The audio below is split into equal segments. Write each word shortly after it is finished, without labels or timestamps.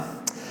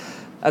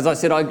As I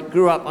said, I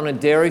grew up on a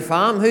dairy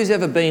farm. Who's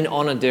ever been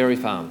on a dairy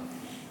farm?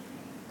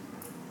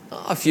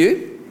 A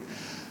few.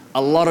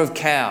 A lot of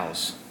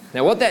cows.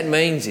 Now what that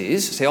means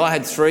is, I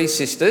had 3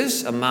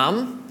 sisters, a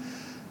mum,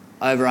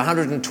 over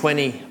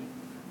 120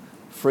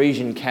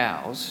 Frisian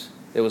cows.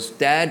 There was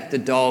Dad, the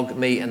dog,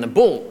 me and the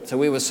bull. So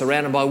we were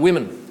surrounded by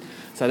women.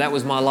 So that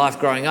was my life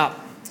growing up.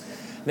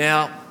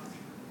 Now,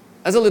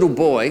 as a little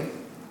boy,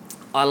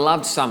 I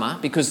loved summer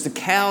because the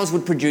cows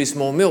would produce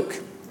more milk.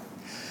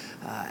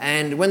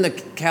 And when the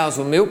cows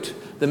were milked,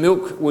 the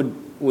milk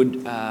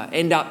would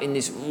end up in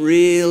this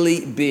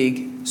really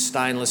big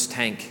stainless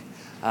tank,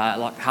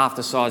 like half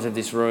the size of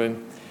this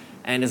room.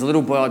 And as a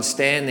little boy, I'd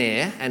stand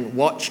there and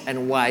watch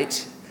and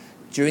wait.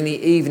 During the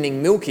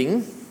evening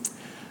milking,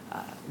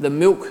 the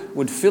milk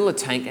would fill a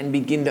tank and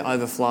begin to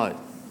overflow.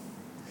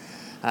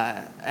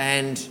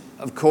 And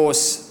of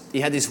course,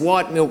 you had this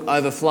white milk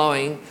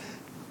overflowing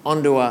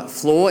onto a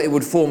floor. It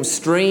would form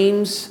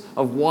streams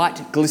of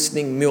white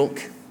glistening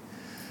milk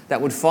that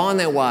would find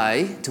their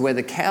way to where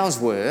the cows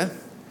were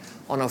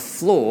on a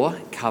floor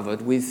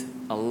covered with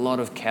a lot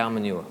of cow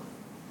manure.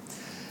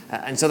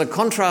 And so the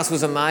contrast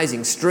was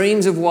amazing.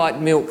 Streams of white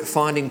milk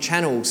finding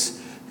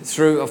channels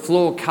through a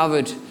floor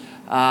covered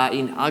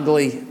in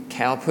ugly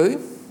cow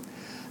poo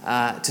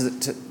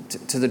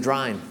to the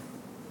drain.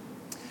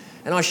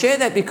 And I share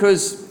that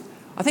because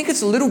I think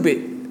it's a little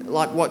bit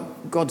like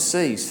what God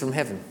sees from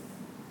heaven.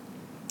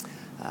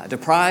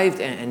 Depraved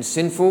and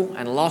sinful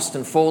and lost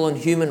and fallen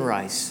human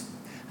race.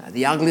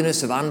 The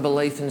ugliness of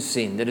unbelief and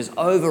sin that has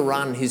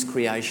overrun his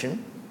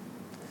creation.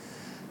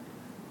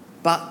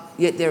 But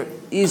yet there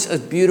is a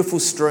beautiful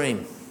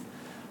stream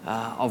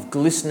of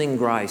glistening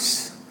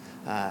grace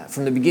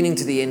from the beginning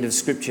to the end of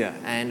Scripture.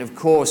 And of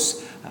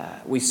course,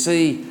 we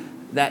see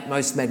that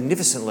most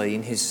magnificently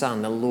in his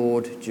Son, the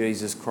Lord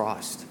Jesus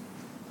Christ.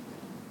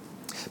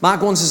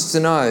 Mark wants us to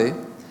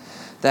know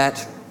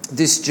that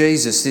this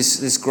Jesus,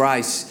 this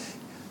grace,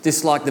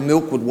 just like the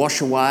milk would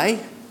wash away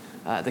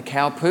the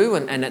cow poo,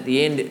 and at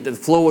the end the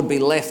floor would be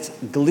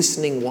left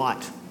glistening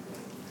white.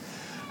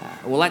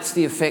 Well, that's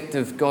the effect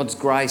of God's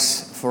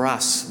grace for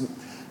us,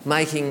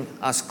 making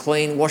us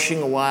clean,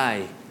 washing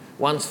away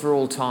once for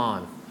all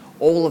time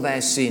all of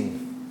our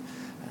sin,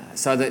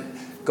 so that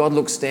God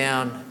looks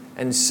down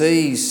and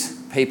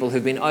sees people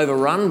who've been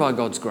overrun by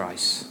God's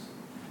grace.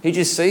 He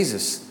just sees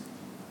us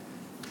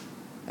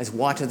as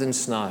whiter than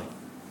snow,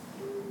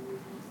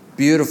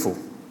 beautiful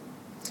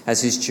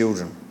as his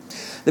children.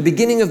 The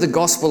beginning of the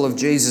gospel of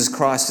Jesus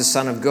Christ, the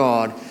Son of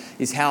God,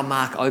 is how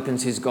Mark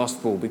opens his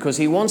gospel, because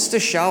he wants to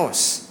show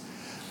us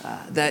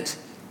that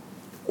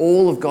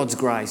all of God's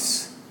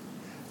grace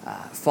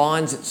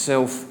finds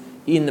itself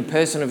in the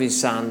person of his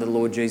Son, the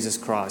Lord Jesus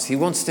Christ. He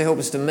wants to help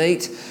us to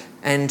meet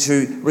and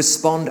to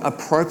respond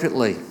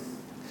appropriately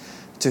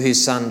to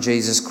his Son,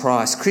 Jesus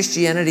Christ.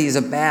 Christianity is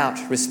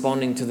about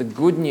responding to the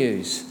good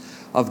news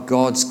of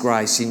God's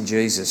grace in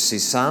Jesus,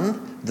 his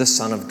Son, the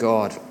Son of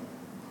God.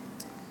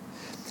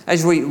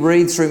 As we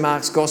read through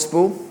Mark's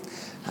Gospel,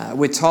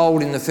 we're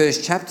told in the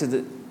first chapter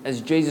that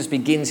as Jesus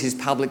begins his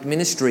public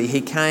ministry,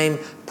 he came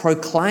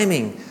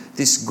proclaiming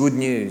this good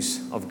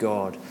news of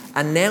God,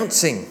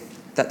 announcing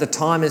that the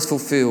time is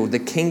fulfilled, the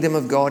kingdom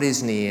of God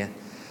is near,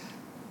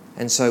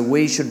 and so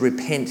we should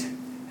repent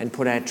and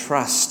put our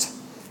trust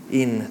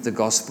in the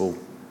gospel.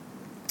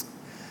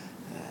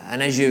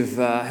 And as you've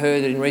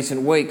heard in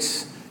recent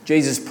weeks,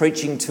 Jesus'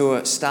 preaching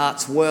tour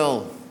starts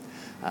well.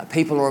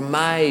 People are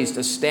amazed,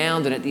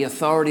 astounded at the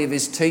authority of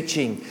his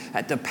teaching,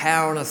 at the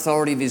power and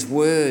authority of his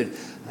word,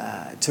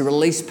 to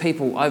release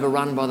people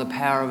overrun by the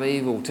power of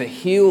evil, to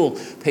heal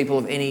people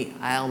of any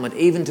ailment,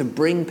 even to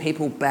bring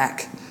people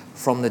back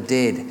from the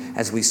dead,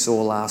 as we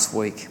saw last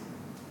week.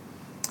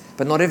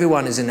 But not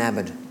everyone is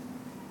enamored.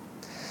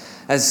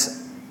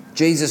 As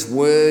Jesus'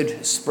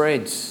 word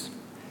spreads,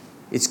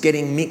 it's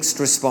getting mixed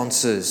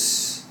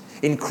responses,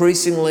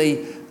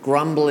 increasingly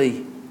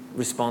grumbly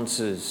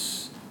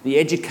responses. The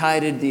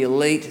educated, the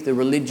elite, the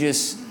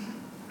religious,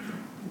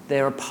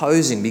 they're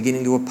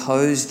beginning to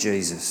oppose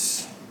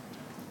Jesus.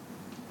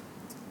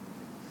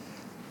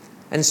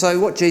 And so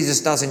what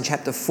Jesus does in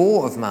chapter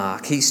 4 of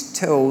Mark, he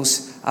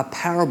tells a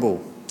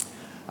parable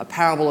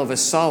of a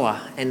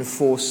sower and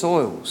 4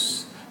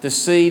 soils. The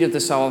seed of the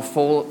sower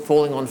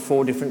falling on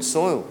 4 different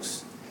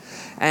soils.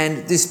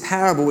 And this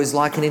parable is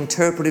like an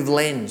interpretive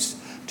lens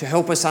to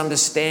help us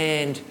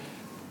understand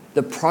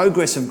the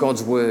progress of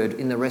God's word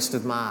in the rest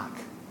of Mark.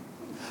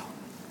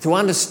 To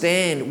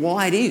understand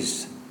why it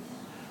is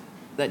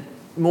that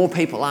more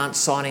people aren't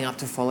signing up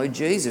to follow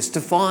Jesus. To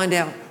find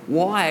out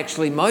why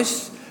actually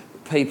most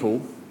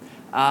people,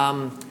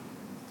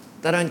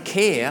 they don't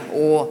care,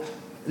 or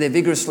they're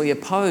vigorously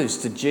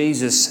opposed to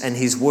Jesus and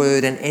his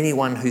word and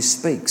anyone who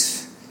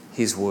speaks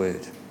his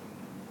word.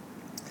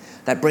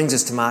 That brings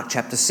us to Mark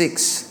chapter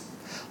 6.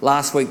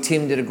 Last week,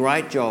 Tim did a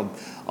great job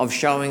of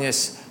showing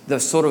us the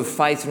sort of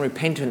faith and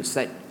repentance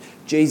that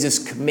Jesus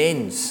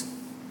commends.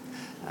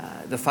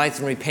 The faith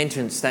and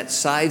repentance that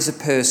saves a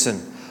person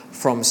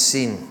from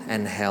sin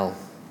and hell.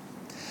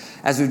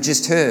 As we've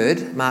just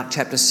heard, Mark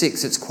chapter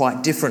 6, it's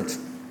quite different.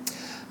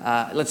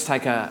 let's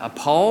take a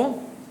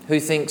poll. Who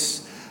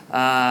thinks,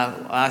 I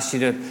asked you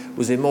to,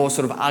 was there more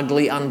sort of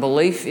ugly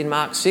unbelief in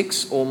Mark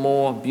 6 or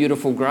more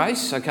beautiful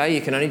grace? Okay,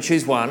 you can only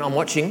choose one. I'm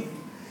watching.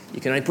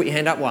 You can only put your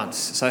hand up once.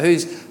 So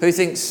who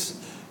thinks,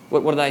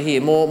 what are they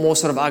here? More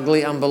sort of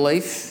ugly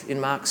unbelief in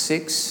Mark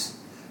 6?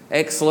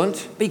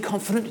 Excellent. Be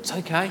confident, it's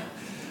okay.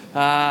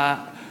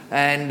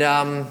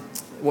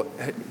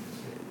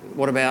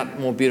 What about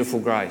more beautiful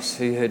grace?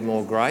 Who heard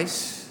more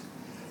grace?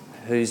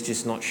 Who's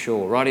just not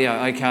sure?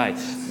 Rightio, okay.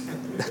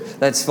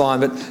 That's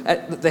fine.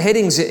 But the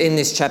headings in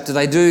this chapter,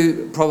 they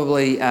do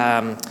probably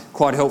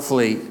quite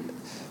helpfully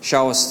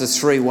show us the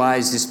three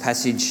ways this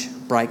passage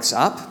breaks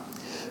up.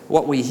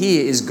 What we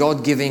hear is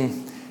God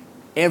giving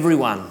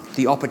everyone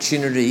the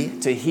opportunity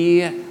to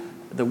hear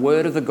the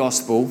word of the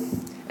gospel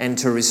and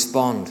to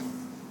respond.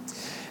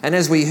 And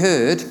as we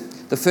heard,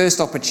 the first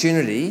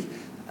opportunity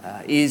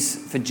is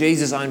for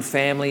Jesus' own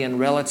family and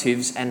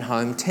relatives and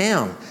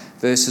hometown,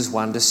 verses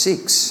 1 to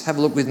 6. Have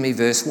a look with me,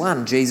 verse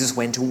 1. Jesus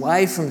went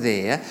away from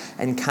there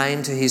and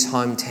came to his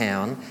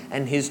hometown,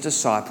 and his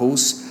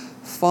disciples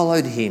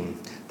followed him.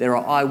 There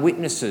are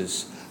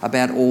eyewitnesses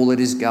about all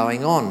that is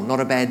going on. Not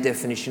a bad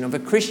definition of a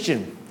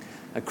Christian.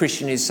 A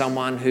Christian is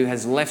someone who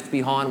has left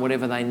behind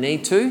whatever they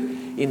need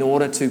to in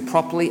order to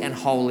properly and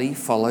wholly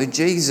follow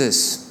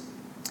Jesus.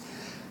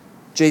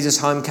 Jesus'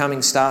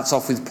 homecoming starts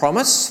off with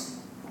promise.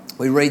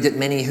 We read that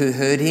many who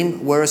heard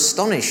him were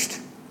astonished.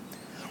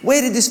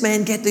 Where did this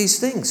man get these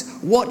things?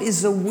 What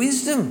is the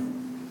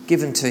wisdom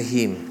given to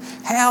him?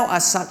 How are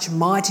such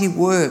mighty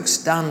works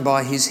done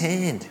by his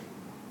hand?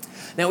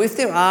 Now, if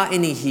there are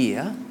any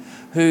here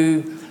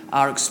who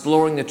are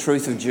exploring the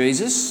truth of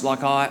Jesus,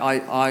 like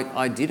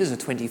I did as a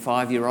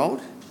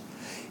 25-year-old,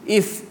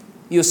 if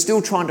you're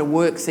still trying to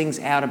work things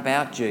out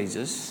about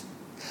Jesus,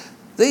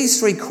 these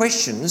three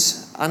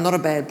questions are not a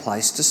bad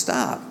place to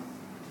start.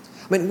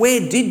 I mean, where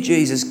did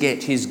Jesus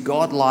get his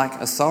godlike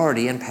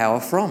authority and power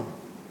from?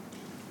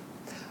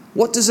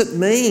 What does it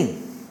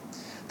mean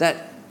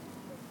that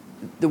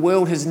the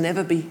world has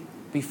never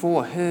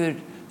before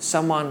heard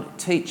someone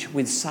teach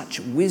with such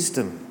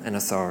wisdom and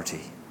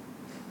authority?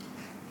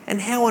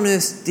 And how on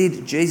earth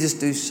did Jesus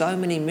do so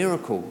many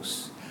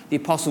miracles? The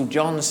Apostle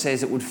John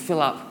says it would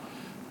fill up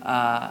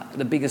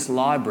the biggest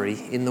library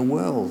in the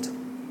world.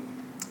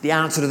 The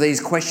answer to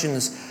these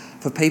questions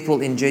for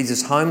people in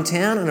Jesus'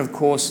 hometown, and of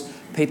course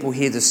people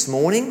here this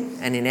morning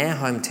and in our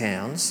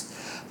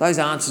hometowns, those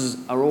answers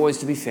are always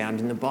to be found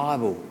in the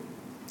Bible.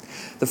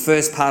 The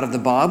first part of the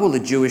Bible, the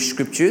Jewish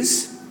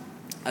scriptures,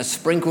 are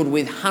sprinkled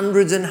with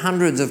hundreds and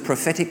hundreds of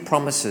prophetic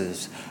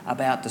promises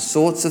about the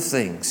sorts of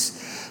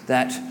things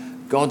that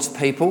God's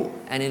people,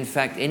 and in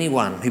fact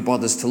anyone who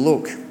bothers to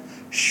look,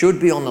 should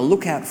be on the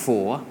lookout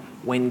for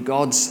when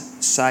God's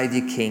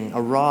Saviour King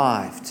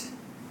arrived.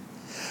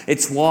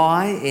 It's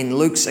why in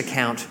Luke's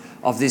account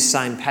of this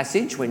same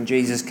passage, when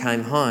Jesus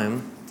came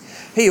home,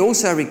 he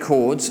also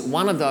records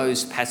one of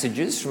those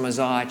passages from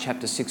Isaiah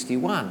chapter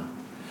 61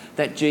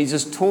 that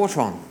Jesus taught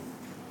on.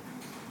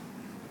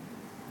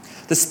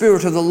 The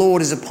Spirit of the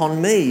Lord is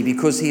upon me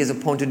because he has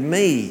appointed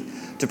me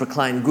to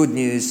proclaim good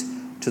news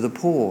to the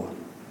poor.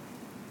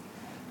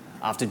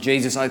 After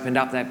Jesus opened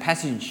up that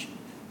passage,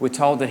 we're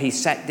told that he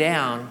sat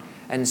down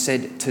and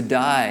said,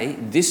 "Today,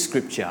 this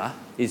scripture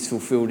is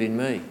fulfilled in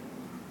me."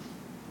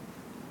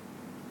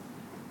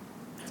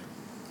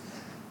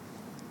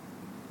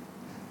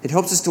 It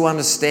helps us to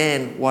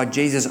understand why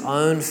Jesus'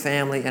 own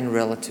family and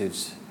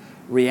relatives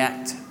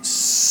react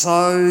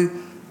so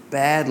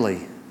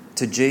badly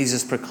to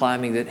Jesus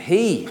proclaiming that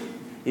he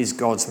is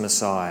God's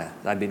Messiah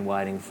they've been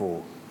waiting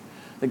for.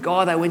 The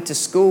guy they went to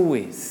school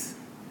with.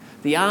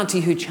 The auntie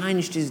who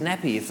changed his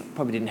nappy.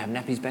 Probably didn't have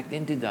nappies back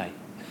then, did they?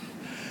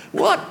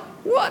 What?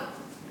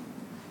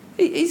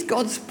 He's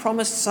God's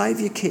promised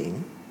Saviour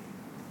King.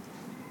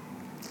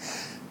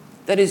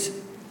 That is,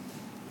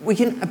 we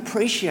can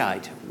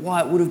appreciate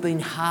why it would have been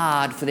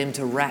hard for them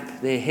to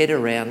wrap their head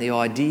around the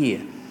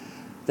idea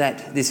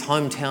that this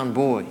hometown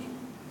boy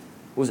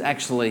was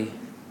actually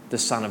the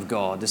Son of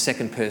God, the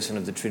second person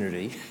of the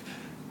Trinity,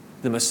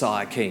 the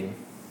Messiah King.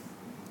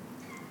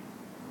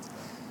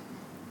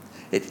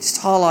 It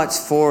just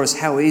highlights for us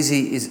how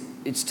easy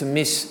it's to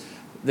miss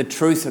the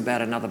truth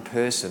about another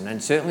person,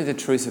 and certainly the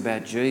truth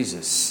about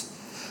Jesus,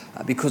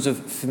 because of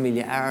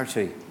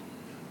familiarity.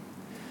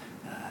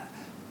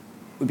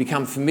 We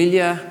become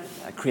familiar,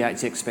 it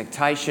creates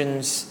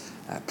expectations,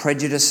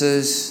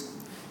 prejudices.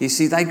 You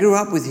see, they grew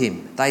up with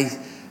him.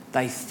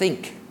 They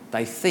think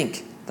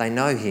they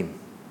know him.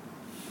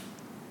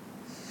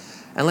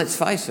 And let's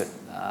face it,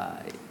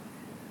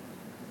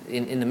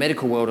 in the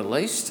medical world at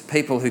least,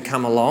 people who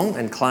come along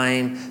and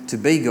claim to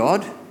be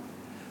God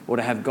or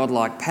to have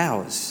godlike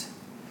powers,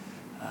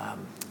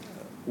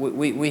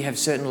 we have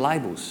certain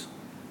labels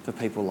for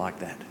people like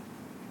that.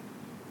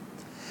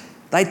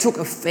 They took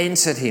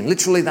offence at him.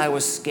 Literally, they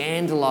were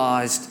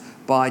scandalised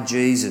by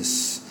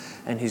Jesus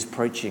and his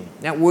preaching.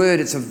 That word,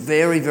 it's a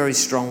very, very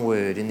strong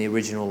word in the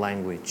original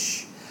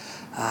language.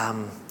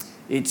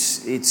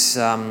 It's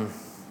the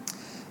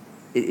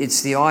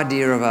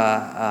idea of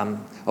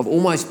of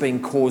almost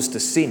being caused to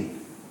sin.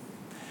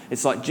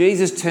 It's like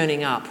Jesus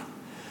turning up.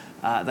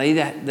 They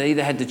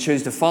either had to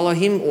choose to follow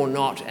him or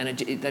not, and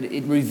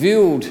it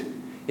revealed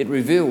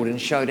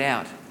and showed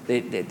out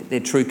their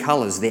true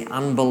colours, their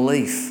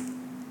unbelief.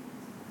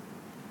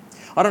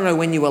 I don't know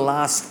when you were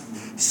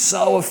last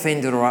so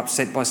offended or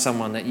upset by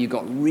someone that you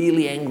got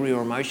really angry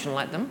or emotional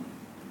at them.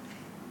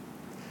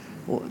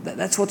 Well,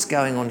 that's what's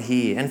going on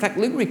here. In fact,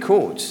 Luke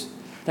records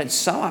that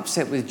so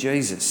upset with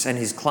Jesus and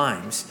his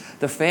claims,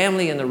 the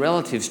family and the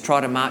relatives try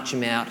to march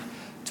him out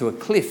to a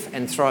cliff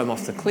and throw him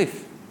off the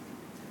cliff.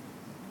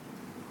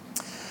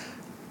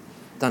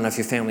 Don't know if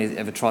your family has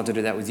ever tried to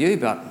do that with you,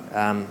 but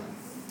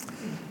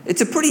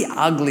it's a pretty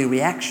ugly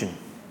reaction.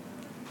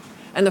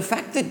 And the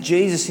fact that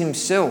Jesus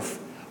himself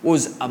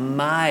was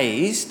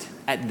amazed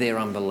at their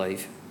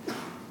unbelief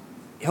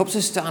helps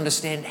us to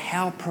understand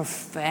how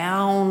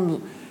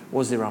profound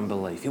was their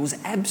unbelief. It was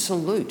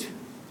absolute.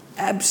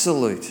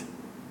 Absolute.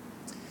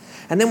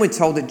 And then we're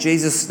told that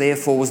Jesus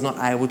therefore was not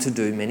able to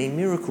do many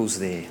miracles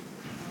there.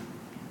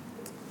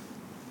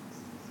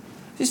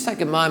 Just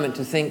take a moment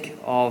to think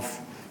of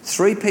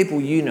 3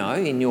 people you know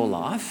in your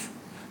life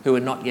who are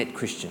not yet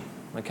Christian.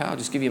 Okay, I'll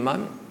just give you a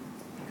moment.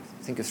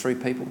 Think of 3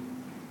 people.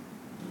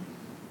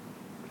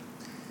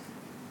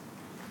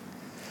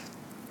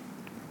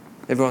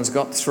 Everyone's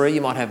got 3, you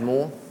might have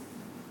more.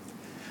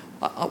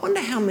 I wonder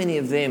how many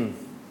of them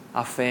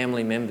are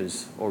family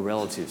members or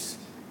relatives.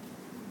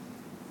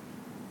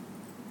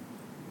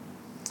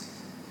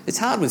 It's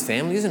hard with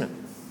family, isn't it?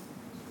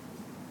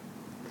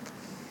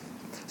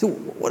 So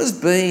what has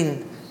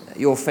been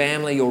your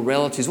family, your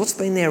relatives, what's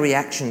been their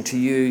reaction to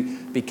you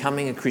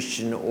becoming a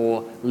Christian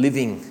or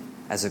living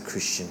as a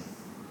Christian?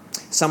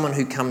 Someone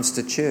who comes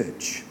to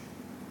church.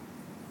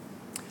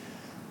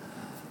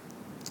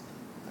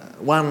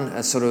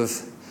 One sort of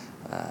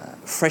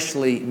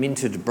freshly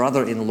minted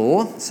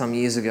brother-in-law some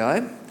years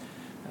ago,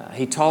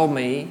 he told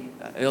me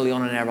early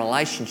on in our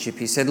relationship,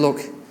 he said, look,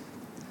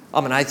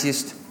 I'm an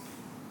atheist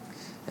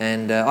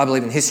and I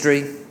believe in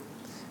history,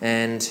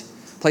 and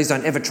please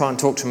don't ever try and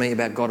talk to me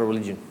about God or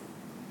religion.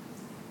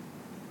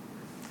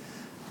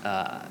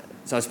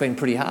 So it's been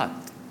pretty hard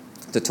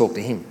to talk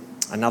to him.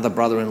 Another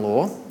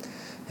brother-in-law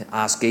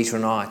asked Geeta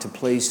and I to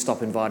please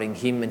stop inviting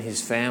him and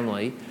his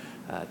family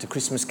to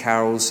Christmas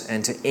carols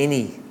and to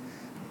any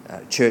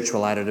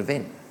church-related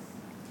event.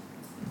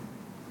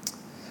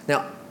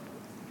 Now,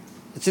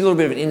 it's a little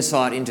bit of an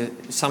insight into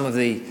some of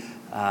the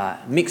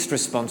mixed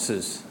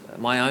responses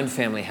my own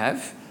family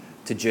have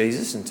to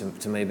Jesus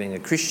and to me being a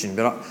Christian,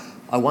 but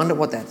I wonder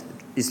what that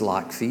is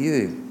like for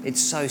you.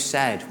 It's so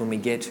sad when we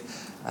get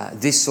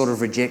this sort of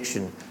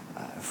rejection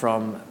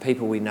from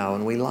people we know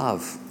and we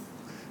love.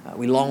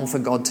 We long for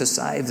God to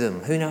save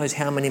them. Who knows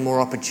how many more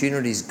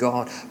opportunities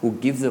God will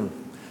give them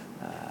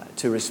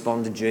to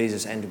respond to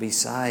Jesus and to be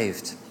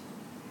saved.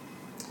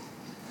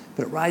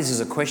 But it raises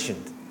a question.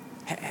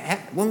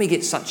 When we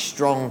get such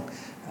strong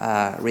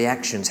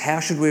reactions, how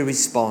should we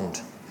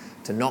respond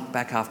to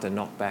knockback after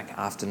knockback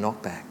after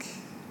knockback?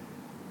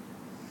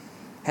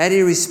 How do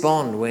you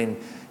respond when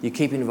you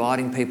keep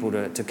inviting people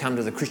to come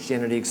to the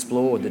Christianity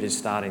Explored that is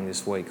starting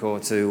this week, or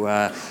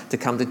to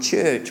come to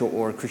church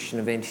or a Christian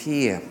event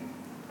here?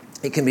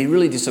 It can be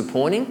really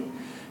disappointing,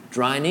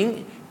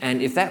 draining,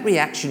 and if that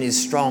reaction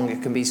is strong,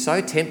 it can be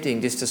so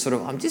tempting just to sort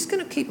of, I'm just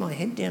going to keep my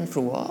head down for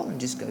a while and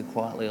just go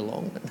quietly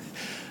along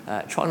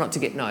and try not to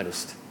get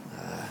noticed.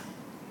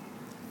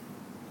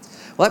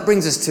 Well, that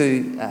brings us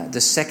to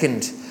the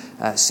second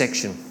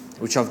section,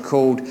 which I've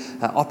called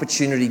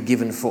Opportunity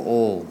Given for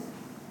All.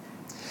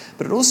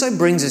 But it also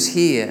brings us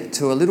here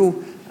to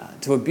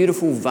a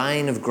beautiful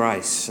vein of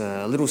grace,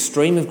 a little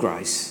stream of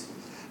grace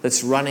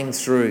that's running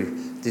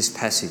through this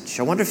passage.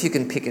 I wonder if you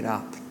can pick it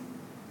up.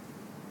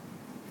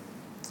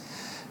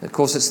 Of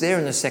course, it's there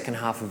in the second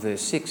half of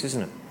verse 6,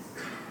 isn't it?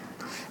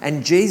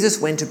 And Jesus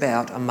went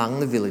about among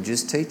the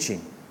villages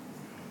teaching.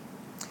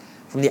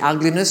 From the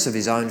ugliness of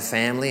his own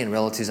family and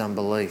relatives'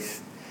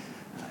 unbelief,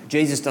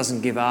 Jesus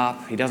doesn't give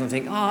up. He doesn't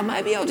think,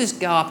 maybe I'll just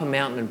go up a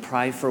mountain and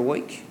pray for a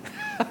week.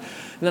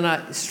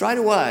 No, straight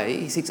away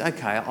he thinks,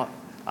 okay,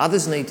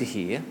 others need to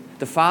hear.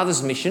 The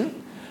Father's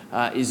mission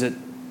is that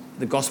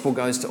the gospel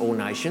goes to all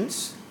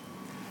nations.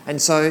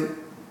 And so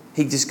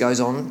he just goes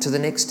on to the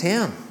next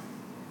town.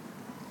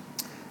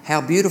 How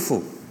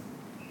beautiful.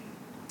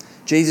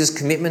 Jesus'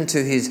 commitment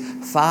to his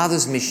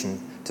Father's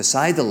mission to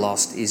save the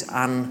lost is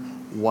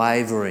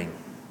unwavering.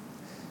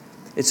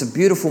 It's a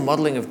beautiful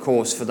modelling, of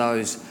course, for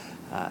those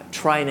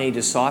trainee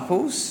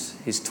disciples,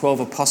 his 12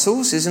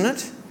 apostles, isn't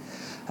it?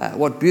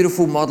 What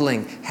beautiful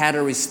modelling, how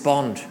to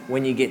respond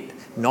when you get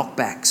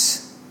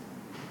knockbacks,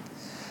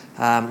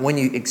 when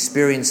you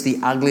experience the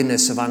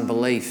ugliness of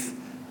unbelief,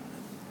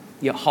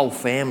 your whole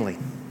family.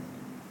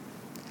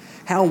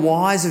 How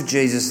wise of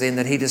Jesus then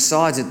that he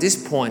decides at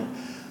this point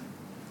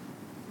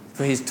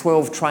for his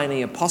 12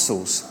 trainee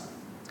apostles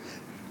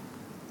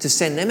to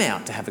send them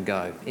out to have a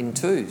go in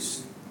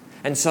twos.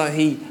 And so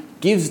he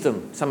gives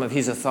them some of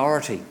his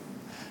authority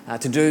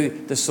to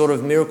do the sort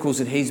of miracles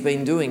that he's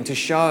been doing, to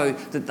show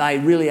that they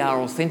really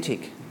are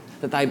authentic,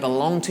 that they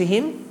belong to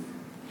him,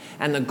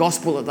 and the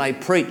gospel that they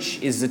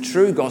preach is the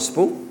true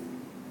gospel,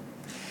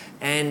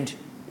 and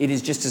it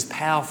is just as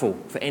powerful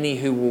for any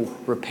who will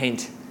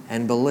repent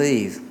and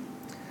believe.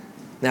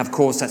 Now, of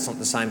course, that's not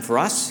the same for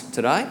us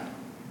today.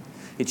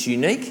 It's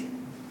unique.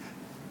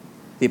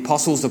 The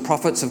apostles, the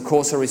prophets, of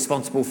course, are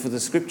responsible for the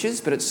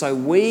scriptures, but it's so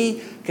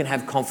we can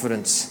have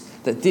confidence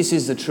that this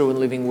is the true and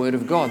living word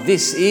of God.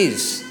 This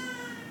is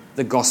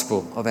the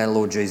gospel of our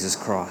Lord Jesus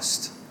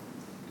Christ.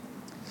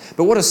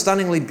 But what a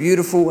stunningly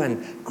beautiful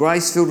and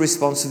grace-filled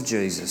response of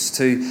Jesus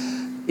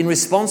in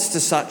response to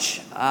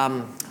such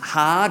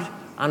hard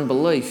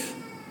unbelief.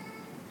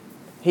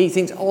 He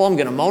thinks, I'm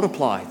going to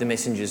multiply the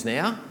messengers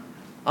now.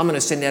 I'm going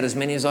to send out as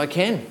many as I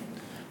can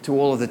to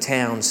all of the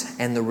towns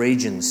and the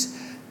regions,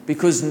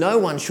 because no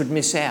one should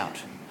miss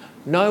out.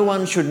 No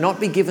one should not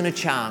be given a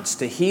chance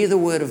to hear the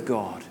word of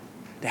God,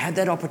 to have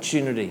that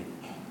opportunity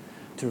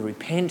to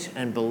repent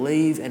and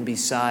believe and be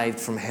saved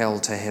from hell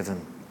to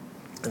heaven.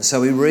 And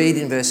so we read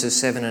in verses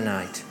 7 and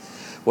 8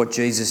 what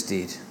Jesus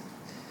did.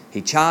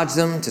 He charged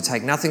them to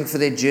take nothing for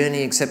their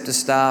journey except a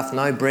staff,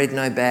 no bread,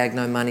 no bag,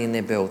 no money in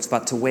their belts,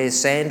 but to wear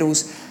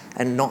sandals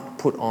and not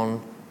put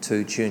on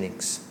 2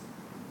 tunics.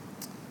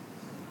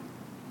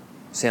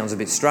 Sounds a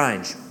bit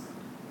strange.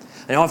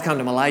 And I've come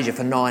to Malaysia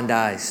for 9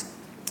 days.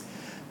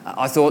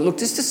 I thought, look,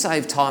 just to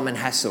save time and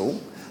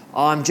hassle,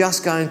 I'm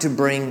just going to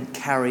bring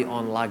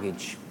carry-on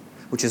luggage,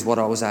 which is what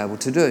I was able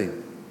to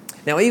do.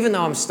 Now, even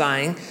though I'm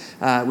staying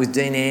with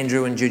Dean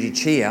Andrew and Judy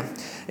Chia,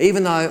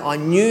 even though I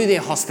knew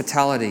their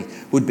hospitality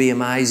would be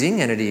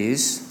amazing, and it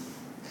is,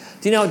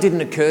 do you know it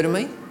didn't occur to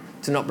me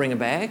to not bring a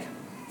bag?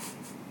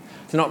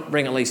 To not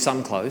bring at least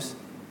some clothes?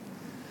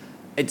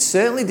 It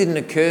certainly didn't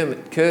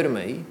occur to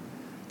me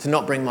to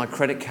not bring my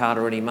credit card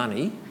or any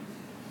money,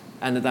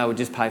 and that they would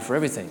just pay for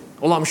everything.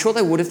 Although I'm sure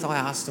they would if I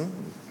asked them.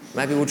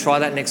 Maybe we'll try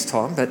that next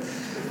time, but...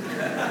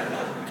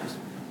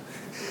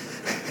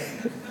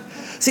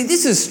 See,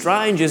 this is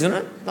strange, isn't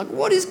it? Like,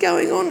 what is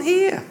going on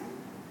here?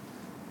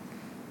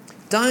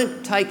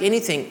 Don't take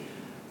anything.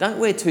 Don't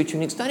wear 2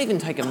 tunics. Don't even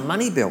take a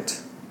money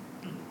belt.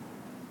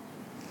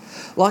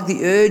 Like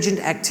the urgent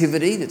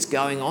activity that's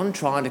going on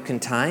trying to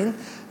contain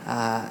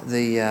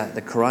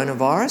the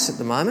coronavirus at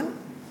the moment,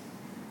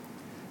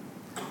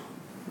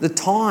 the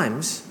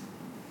times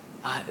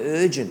are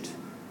urgent.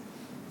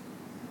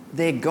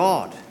 Their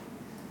God,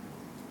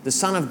 the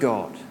Son of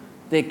God,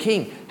 their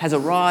King, has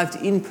arrived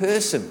in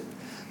person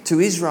to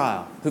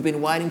Israel, who've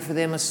been waiting for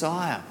their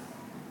Messiah.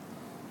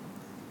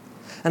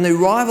 And the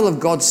arrival of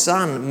God's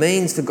Son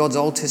means for God's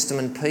Old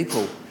Testament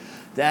people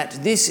that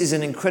this is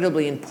an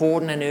incredibly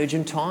important and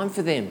urgent time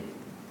for them.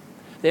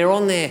 They're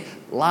on their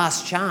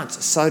last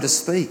chance, so to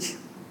speak.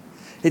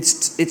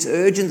 It's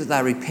urgent that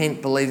they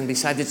repent, believe and be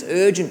saved. It's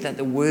urgent that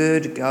the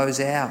word goes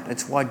out.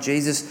 It's why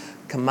Jesus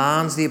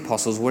commands the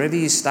apostles, wherever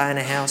you stay in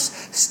a house,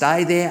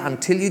 stay there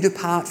until you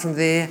depart from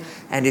there,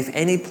 and if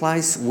any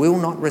place will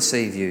not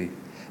receive you,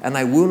 and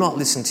they will not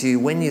listen to you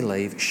when you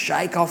leave,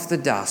 shake off the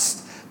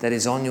dust that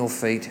is on your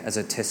feet as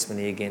a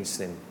testimony against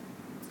them.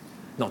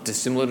 Not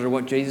dissimilar to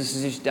what Jesus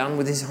has just done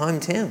with his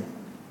hometown.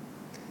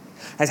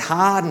 As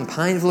hard and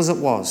painful as it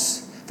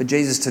was for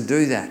Jesus to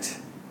do that,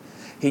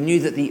 he knew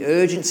that the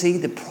urgency,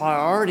 the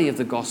priority of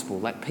the gospel,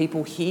 that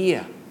people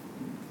hear,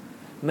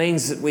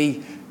 means that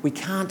we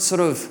can't sort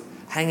of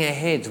hang our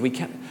heads.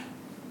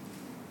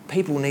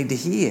 People need to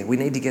hear. We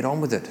need to get on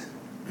with it.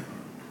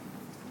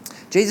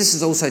 Jesus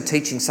is also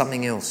teaching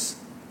something else.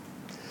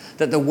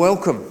 That the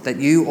welcome that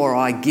you or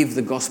I give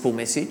the gospel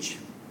message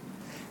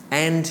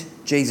and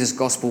Jesus'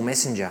 gospel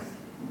messenger,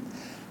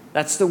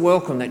 that's the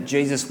welcome that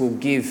Jesus will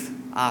give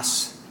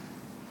us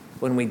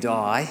when we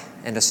die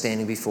and are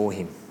standing before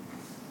him.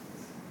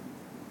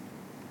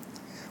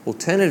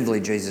 Alternatively,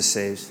 Jesus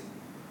says,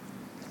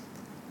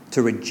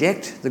 to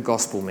reject the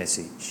gospel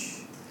message,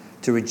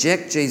 to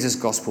reject Jesus'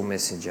 gospel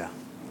messenger,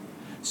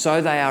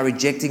 so they are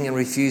rejecting and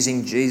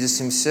refusing Jesus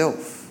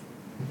himself.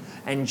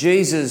 And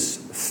Jesus'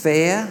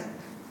 fair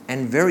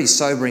and very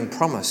sobering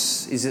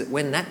promise is that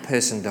when that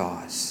person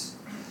dies,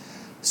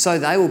 so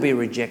they will be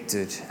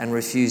rejected and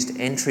refused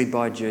entry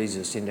by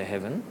Jesus into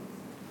heaven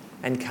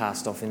and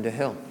cast off into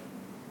hell.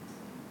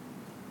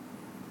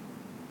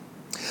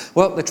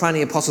 Well, the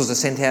training apostles are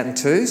sent out in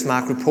twos,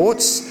 Mark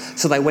reports.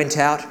 So they went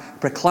out,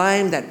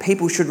 proclaimed that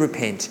people should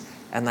repent,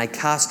 and they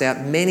cast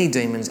out many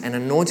demons and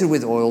anointed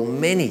with oil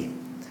many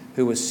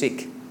who were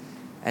sick,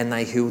 and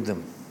they healed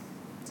them.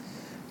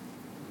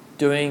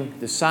 Doing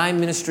the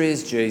same ministry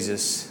as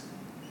Jesus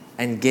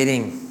and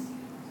getting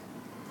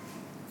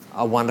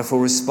a wonderful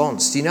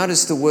response. Do you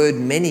notice the word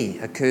many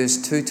occurs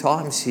 2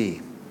 times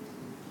here?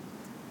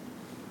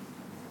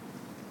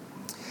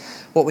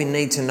 What we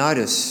need to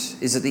notice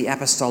is that the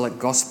apostolic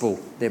gospel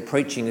they're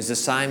preaching is the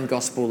same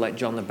gospel that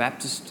John the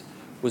Baptist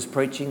was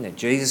preaching, that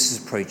Jesus is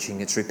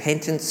preaching. It's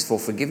repentance for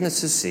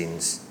forgiveness of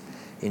sins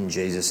in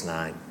Jesus'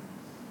 name.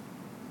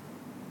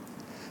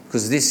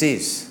 Because this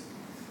is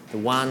the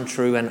one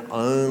true and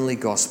only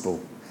gospel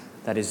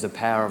that is the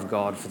power of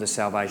God for the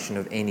salvation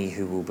of any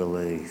who will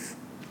believe.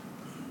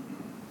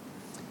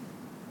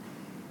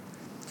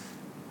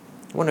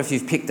 I wonder if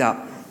you've picked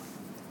up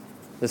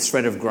the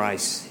thread of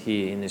grace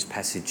here in this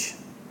passage.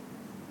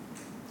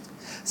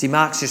 See,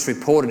 Mark's just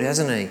reported,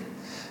 hasn't he,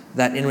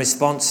 that in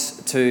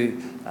response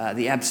to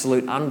the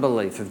absolute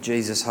unbelief of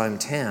Jesus'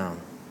 hometown,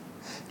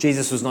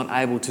 Jesus was not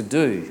able to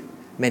do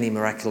many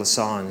miraculous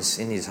signs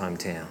in his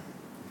hometown.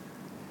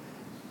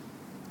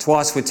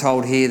 Twice we're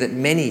told here that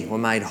many were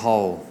made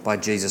whole by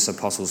Jesus'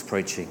 apostles'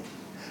 preaching.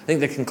 I think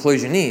the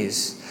conclusion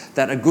is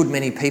that a good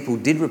many people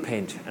did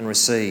repent and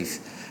receive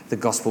the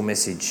gospel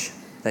message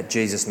that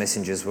Jesus'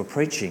 messengers were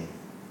preaching.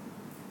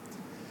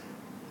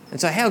 And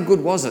so how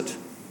good was it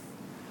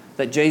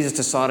that Jesus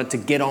decided to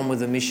get on with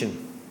the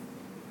mission?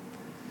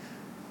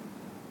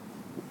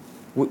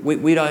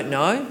 We don't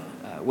know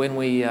when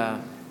we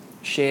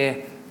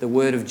share the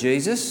word of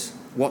Jesus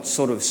what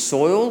sort of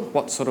soil,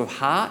 what sort of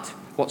heart,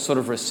 what sort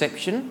of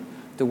reception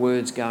the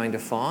word's going to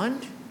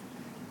find.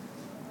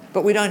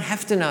 But we don't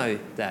have to know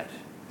that.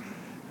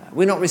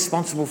 We're not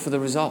responsible for the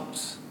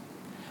results.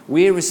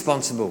 We're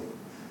responsible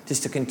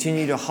just to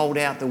continue to hold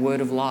out the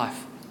word of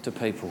life to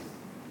people,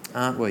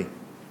 aren't we?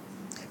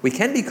 We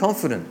can be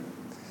confident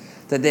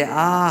that there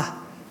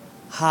are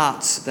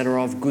hearts that are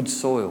of good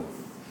soil.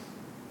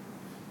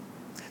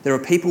 There are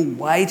people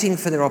waiting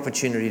for their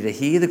opportunity to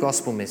hear the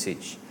gospel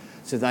message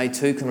so they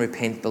too can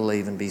repent,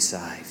 believe and be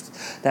saved.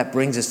 That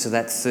brings us to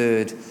that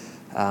third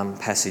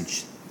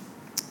passage,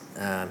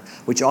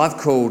 which I've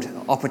called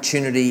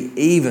opportunity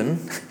even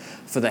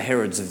for the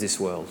Herods of this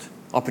world.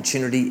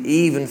 Opportunity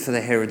even for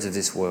the Herods of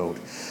this world.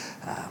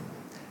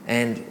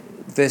 And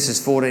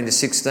verses 14 to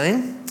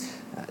 16,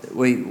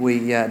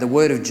 the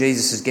word of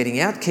Jesus is getting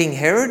out. King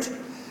Herod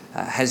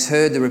has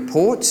heard the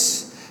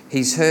reports.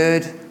 He's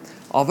heard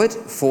of it,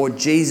 for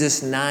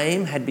Jesus'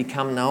 name had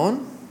become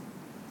known.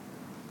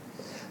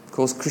 Of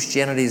course,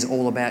 Christianity is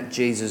all about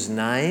Jesus'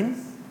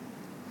 name.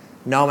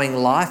 Knowing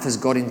life as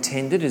God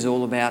intended is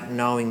all about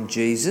knowing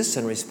Jesus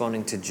and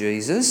responding to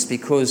Jesus,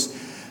 because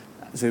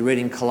as we read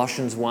in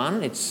Colossians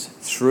 1, it's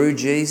through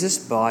Jesus,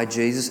 by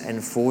Jesus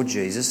and for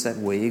Jesus that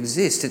we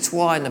exist. It's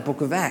why in the book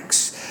of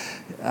Acts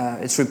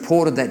it's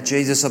reported that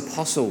Jesus'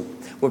 apostles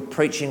were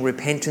preaching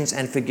repentance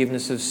and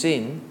forgiveness of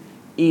sin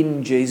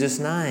in Jesus'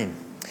 name.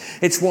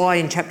 It's why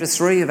in chapter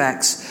 3 of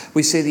Acts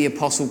we see the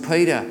Apostle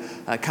Peter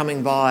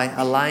coming by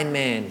a lame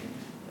man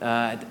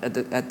at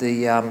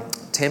the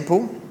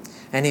temple,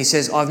 and he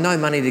says, I've no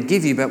money to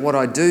give you, but what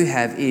I do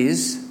have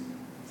is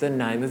the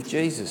name of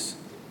Jesus.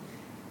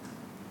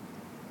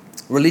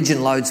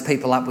 Religion loads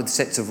people up with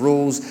sets of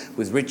rules,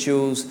 with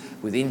rituals,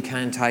 with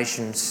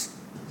incantations.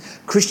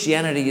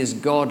 Christianity is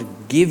God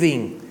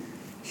giving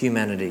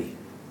humanity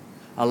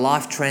a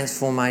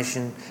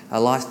life-transforming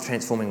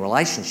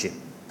relationship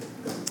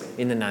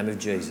in the name of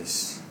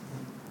Jesus.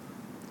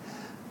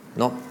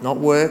 Not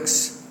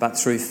works, but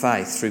through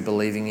faith, through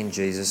believing in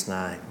Jesus'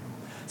 name.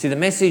 See, the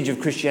message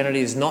of Christianity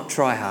is not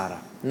try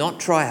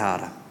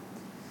harder,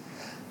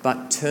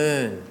 but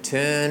turn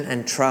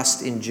and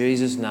trust in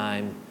Jesus'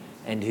 name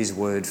and his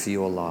word for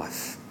your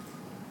life.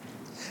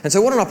 And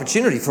so what an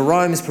opportunity for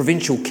Rome's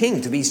provincial king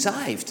to be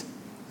saved,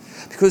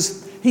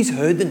 because he's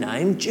heard the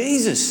name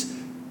Jesus.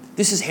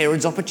 This is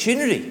Herod's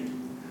opportunity.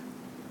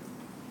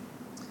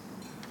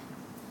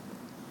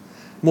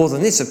 More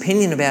than this,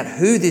 opinion about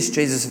who this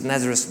Jesus of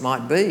Nazareth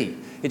might be,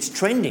 it's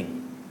trending.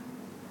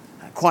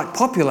 Quite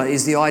popular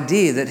is the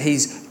idea that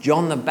he's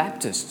John the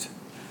Baptist,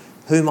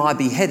 whom I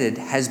beheaded,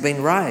 has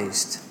been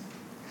raised.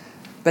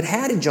 But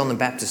how did John the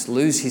Baptist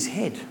lose his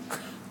head?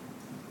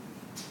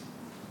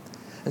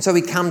 And so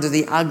we come to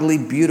the ugly,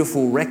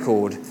 beautiful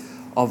record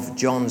of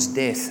John's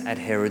death at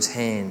Herod's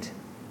hand.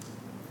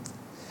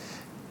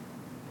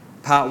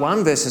 Part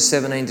 1, verses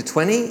 17 to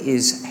 20,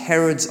 is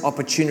Herod's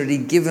opportunity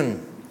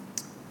given.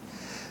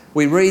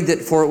 We read that,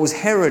 for it was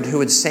Herod who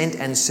had sent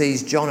and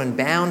seized John and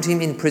bound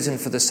him in prison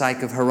for the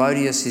sake of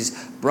Herodias, his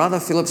brother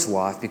Philip's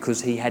wife,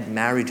 because he had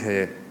married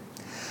her.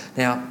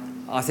 Now,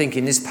 I think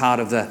in this part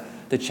of the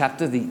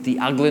chapter, the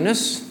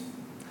ugliness,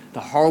 the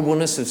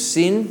horribleness of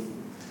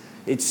sin,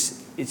 it's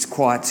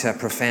quite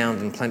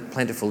profound and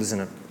plentiful, isn't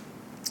it?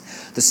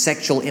 The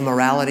sexual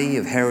immorality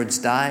of Herod's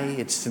day,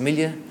 it's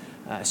familiar,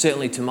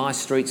 certainly to my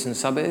streets and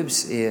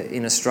suburbs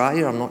in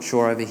Australia. I'm not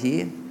sure over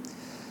here.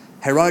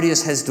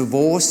 Herodias has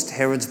divorced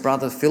Herod's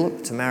brother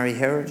Philip to marry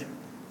Herod.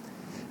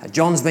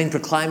 John's been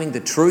proclaiming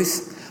the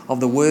truth of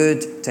the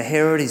word to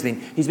Herod.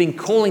 He's been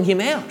calling him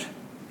out,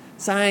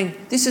 saying,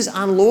 this is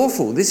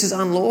unlawful, this is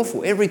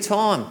unlawful. Every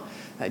time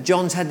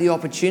John's had the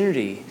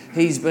opportunity,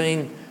 he's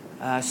been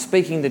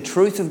speaking the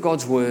truth of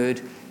God's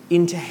word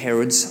into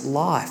Herod's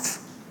life.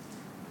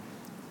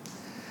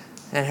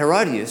 And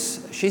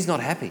Herodias, she's not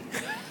happy.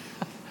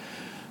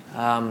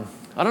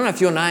 I don't know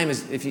if your name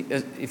is,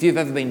 if you've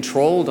ever been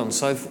trolled on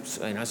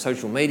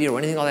social media or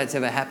anything like that's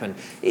ever happened.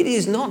 It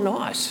is not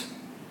nice.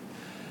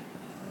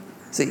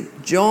 See,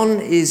 John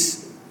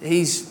this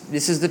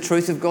is the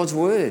truth of God's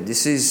word.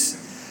 This is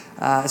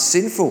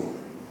sinful.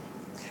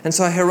 And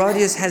so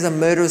Herodias has a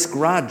murderous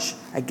grudge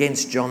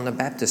against John the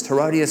Baptist.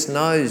 Herodias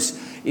knows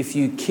if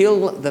you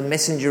kill the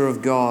messenger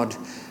of God,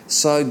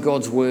 so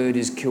God's word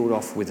is killed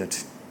off with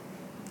it.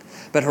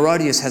 But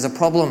Herodias has a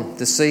problem,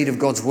 the seed of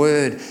God's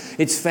word.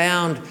 It's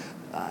found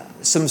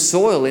some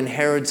soil in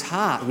Herod's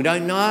heart. We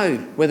don't know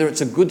whether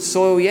it's a good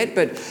soil yet,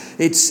 but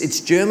it's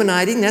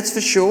germinating, that's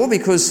for sure,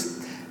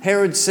 because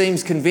Herod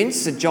seems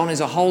convinced that John is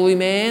a holy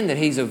man, that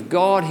he's of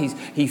God.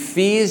 He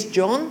fears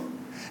John,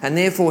 and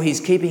therefore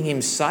he's keeping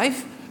him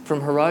safe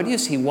from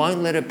Herodias. He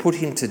won't let her put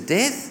him to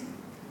death.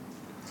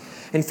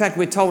 In fact,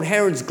 we're told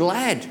Herod's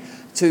glad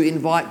to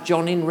invite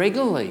John in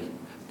regularly.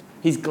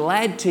 He's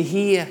glad to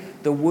hear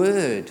the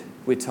word,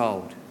 we're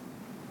told.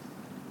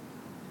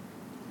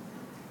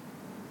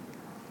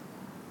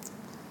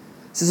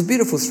 So there's a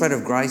beautiful thread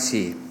of grace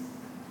here.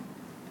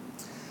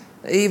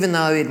 Even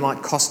though it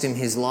might cost him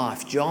his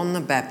life, John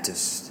the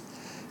Baptist,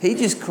 he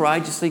just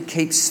courageously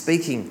keeps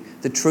speaking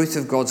the truth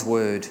of God's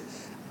word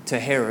to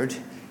Herod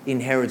in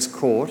Herod's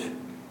court.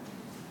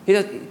 He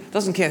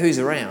doesn't care who's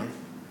around,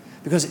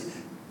 because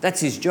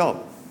that's his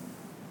job.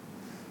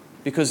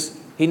 Because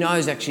he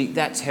knows actually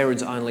that's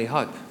Herod's only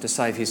hope to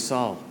save his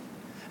soul.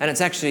 And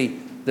it's actually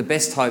the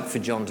best hope for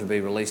John to be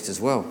released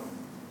as well.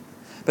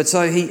 But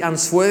so he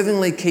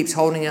unswervingly keeps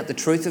holding out the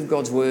truth of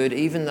God's word,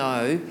 even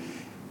though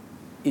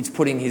it's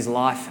putting his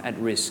life at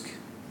risk.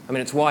 I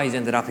mean, it's why he's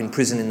ended up in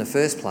prison in the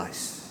first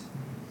place.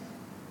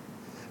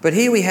 But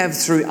here we have,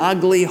 through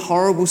ugly,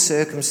 horrible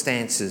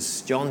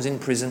circumstances, John's in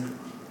prison.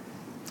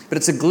 But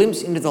it's a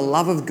glimpse into the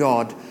love of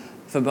God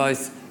for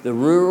both the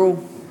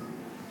rural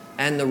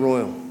and the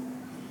royal.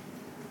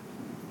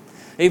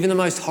 Even the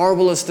most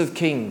horriblest of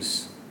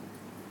kings,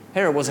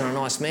 Herod wasn't a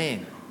nice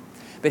man.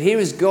 But here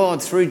is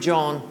God, through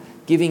John,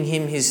 giving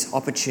him his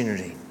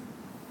opportunity.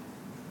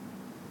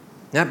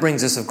 That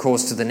brings us, of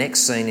course, to the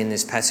next scene in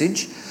this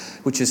passage,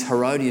 which is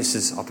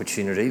Herodias'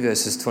 opportunity,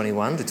 verses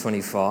 21 to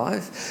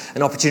 25.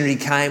 An opportunity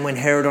came when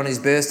Herod on his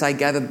birthday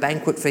gave a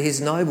banquet for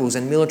his nobles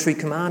and military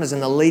commanders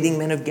and the leading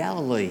men of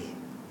Galilee.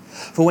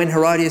 For when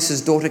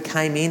Herodias' daughter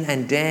came in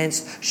and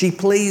danced, she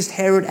pleased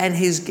Herod and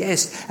his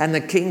guests. And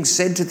the king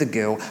said to the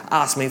girl,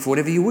 "Ask me for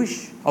whatever you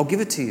wish, I'll give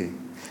it to you."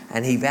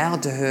 And he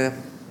vowed to her,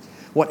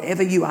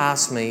 "Whatever you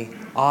ask me,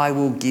 I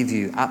will give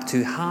you, up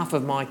to half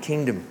of my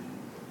kingdom."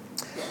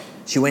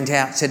 She went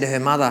out, said to her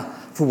mother,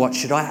 "For what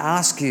should I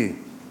ask you?"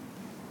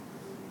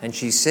 And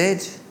she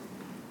said,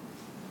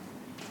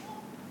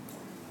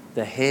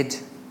 "The head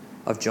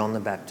of John the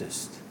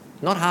Baptist."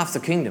 Not half the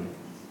kingdom,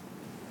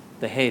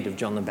 the head of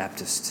John the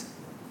Baptist.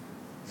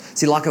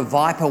 See, like a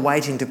viper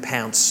waiting to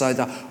pounce, so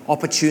the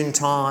opportune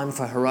time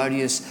for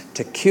Herodias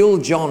to kill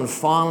John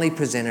finally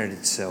presented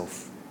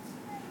itself.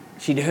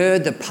 She'd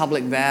heard the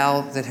public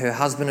vow that her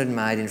husband had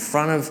made in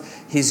front of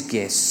his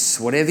guests.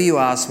 "Whatever you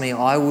ask me,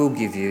 I will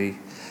give you."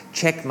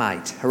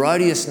 Checkmate.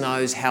 Herodias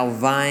knows how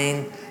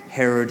vain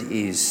Herod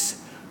is.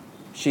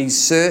 She's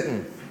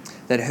certain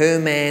that her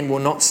man will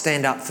not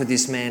stand up for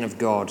this man of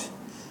God.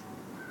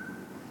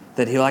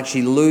 That he'll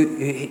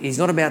actually he's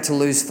not about to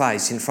lose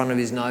face in front of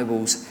his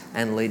nobles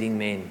and leading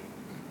men.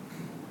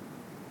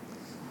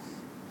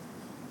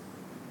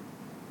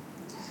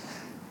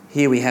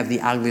 Here we have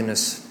the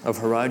ugliness of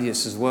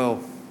Herodias as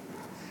well,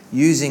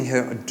 using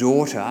her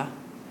daughter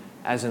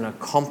as an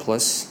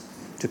accomplice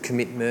to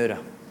commit murder.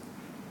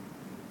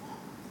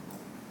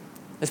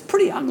 It's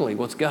pretty ugly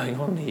what's going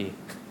on here.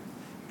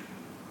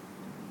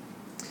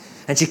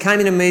 And she came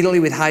in immediately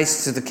with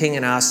haste to the king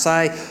and asked,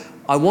 "Say,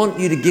 I want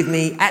you to give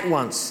me at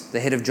once the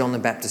head of John the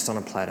Baptist on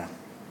a platter."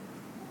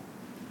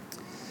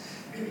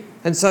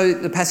 And so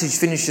the passage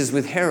finishes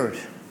with Herod,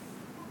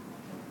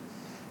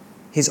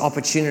 his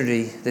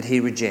opportunity that he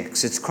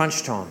rejects. It's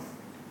crunch time.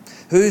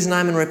 Whose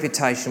name and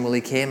reputation will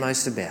he care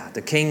most about?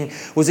 The king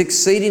was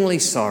exceedingly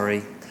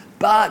sorry,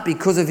 but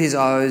because of his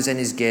oaths and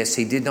his guests,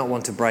 he did not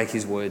want to break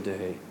his word to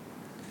her.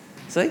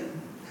 See?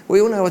 We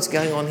all know what's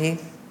going on here.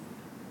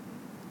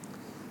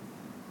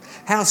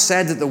 How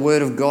sad that the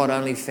word of God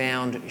only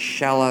found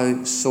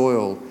shallow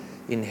soil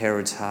in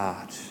Herod's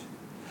heart.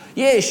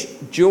 Yes,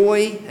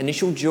 joy,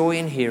 initial joy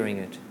in hearing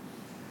it,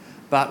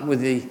 but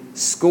with the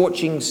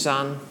scorching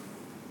sun,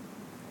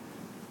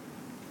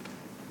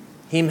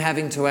 him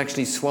having to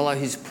actually swallow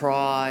his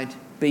pride,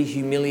 be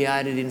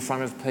humiliated in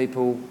front of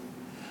people.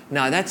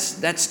 No,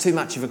 that's too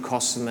much of a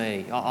cost for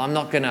me. I'm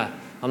not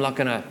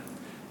gonna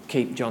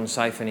keep John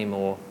safe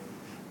anymore.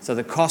 So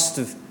the cost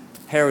of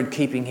Herod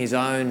keeping his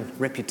own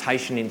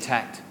reputation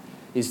intact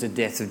is the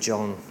death of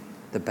John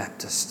the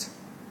Baptist.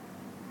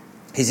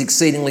 He's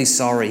exceedingly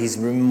sorry, he's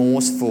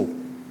remorseful.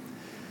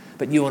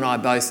 But you and I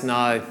both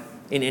know,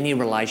 in any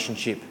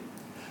relationship,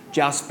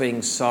 just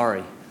being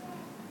sorry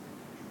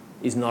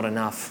is not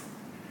enough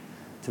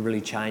to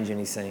really change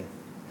anything.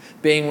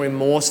 Being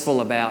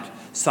remorseful about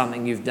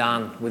something you've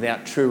done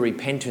without true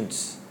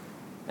repentance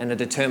and a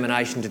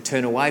determination to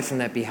turn away from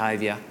that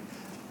behaviour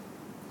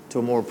to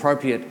a more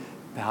appropriate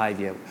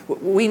behaviour,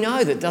 we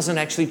know that doesn't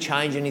actually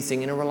change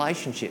anything in a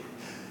relationship.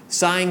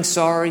 Saying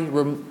sorry,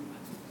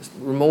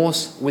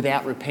 remorse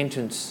without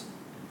repentance,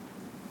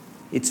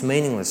 it's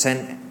meaningless.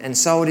 And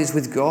so it is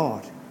with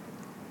God.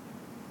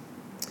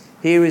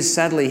 Here is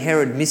sadly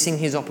Herod missing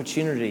his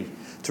opportunity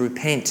to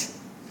repent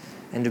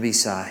and to be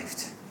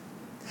saved.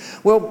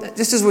 Well,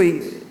 just as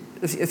we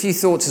a few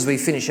thoughts as we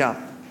finish up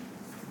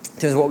in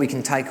terms of what we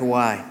can take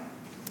away.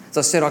 As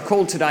I said, I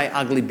called today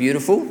Ugly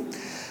Beautiful,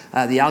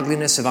 the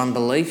ugliness of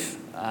unbelief,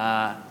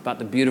 but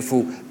the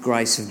beautiful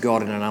grace of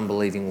God in an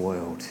unbelieving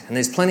world. And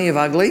there's plenty of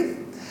ugly.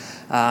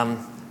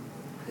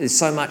 There's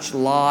so much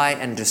lie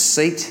and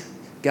deceit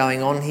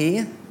going on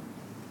here.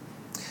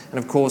 And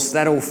of course,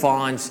 that all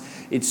finds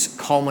its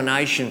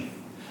culmination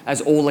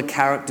as all the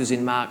characters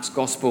in Mark's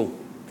Gospel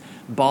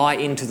buy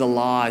into the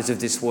lies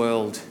of this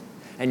world,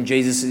 and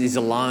Jesus is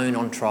alone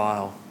on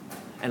trial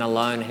and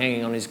alone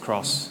hanging on his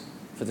cross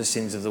for the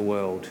sins of the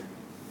world.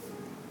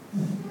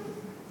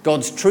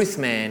 God's truth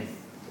man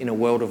in a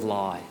world of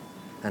lie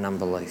and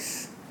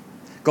unbelief.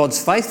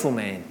 God's faithful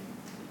man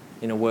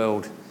in a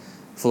world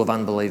full of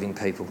unbelieving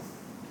people.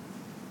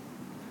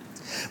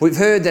 We've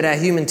heard that our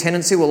human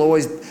tendency will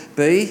always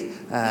be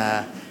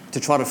to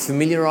try to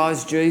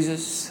familiarise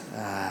Jesus,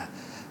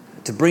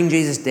 to bring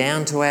Jesus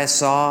down to our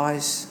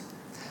size,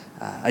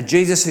 a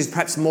Jesus who's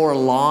perhaps more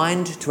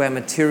aligned to our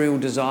material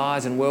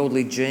desires and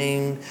worldly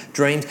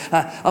dreams,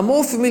 a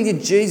more familiar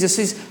Jesus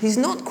who's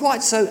not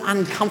quite so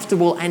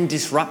uncomfortable and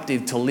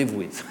disruptive to live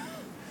with.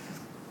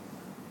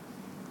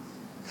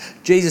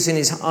 Jesus in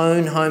his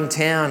own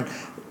hometown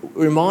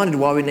reminded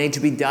why we need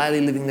to be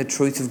daily living the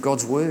truth of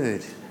God's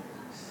word.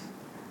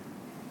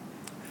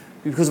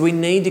 Because we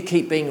need to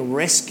keep being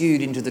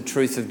rescued into the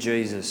truth of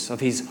Jesus,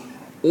 of his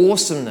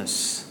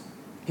awesomeness,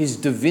 his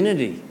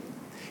divinity,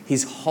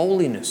 his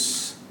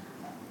holiness.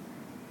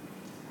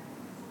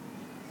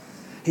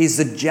 He's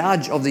the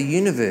judge of the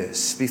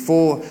universe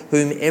before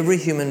whom every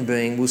human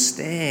being will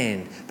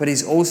stand, but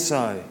he's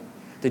also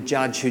the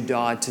judge who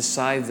died to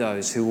save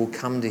those who will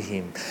come to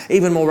him.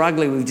 Even more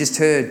ugly, we've just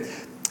heard,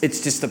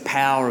 it's just the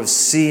power of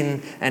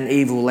sin and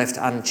evil left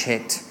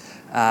unchecked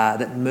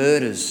that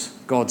murders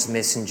God's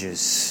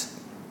messengers.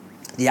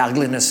 The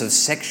ugliness of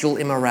sexual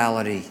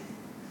immorality.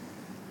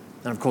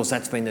 And of course,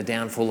 that's been the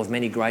downfall of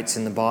many greats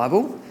in the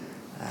Bible.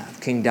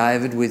 King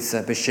David with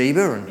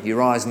Bathsheba and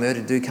Uriah's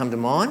murder do come to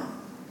mind.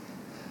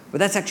 But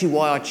that's actually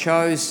why I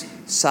chose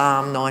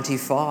Psalm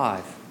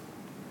 95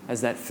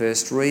 as that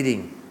first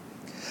reading.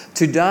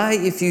 Today,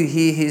 if you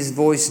hear his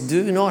voice,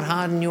 do not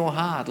harden your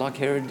heart like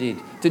Herod did.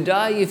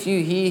 Today, if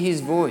you hear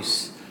his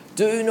voice,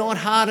 do not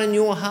harden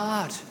your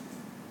heart.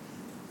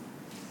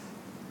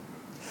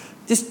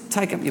 Just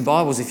take up your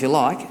Bibles, if you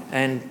like,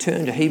 and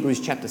turn to Hebrews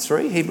chapter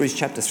 3. Hebrews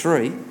chapter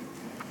 3.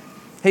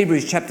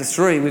 Hebrews chapter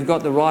 3, we've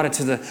got the writer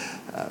to the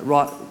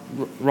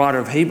writer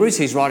of Hebrews.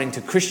 He's writing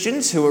to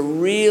Christians who are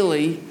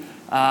really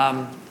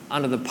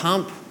under the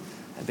pump,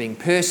 being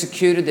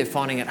persecuted. They're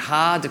finding it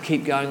hard to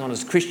keep going on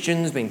as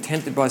Christians, being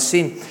tempted by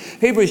sin.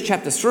 Hebrews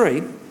chapter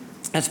 3,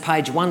 that's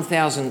page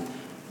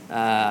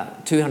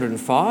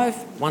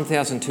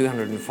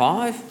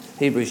 1205,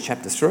 Hebrews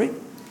chapter 3.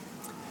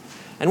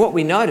 And what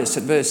we notice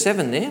at verse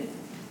 7 there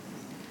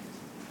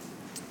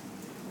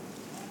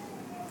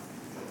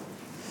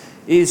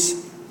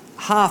is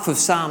half of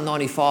Psalm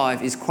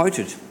 95 is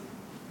quoted.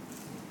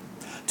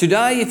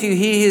 Today, if you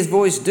hear his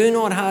voice, do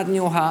not harden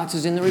your hearts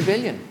as in the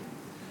rebellion.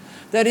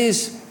 That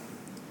is,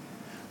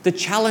 the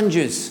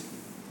challenges,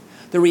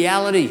 the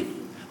reality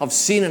of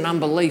sin and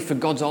unbelief for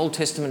God's Old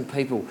Testament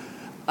people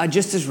are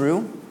just as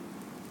real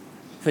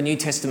for New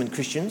Testament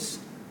Christians.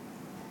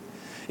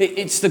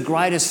 It's the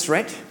greatest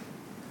threat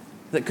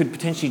that could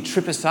potentially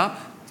trip us up,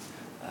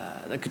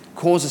 that could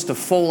cause us to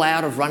fall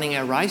out of running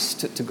our race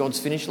to God's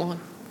finish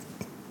line.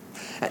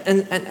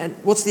 And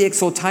what's the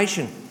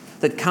exhortation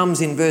that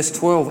comes in verse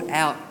 12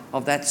 out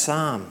of that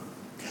psalm?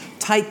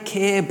 Take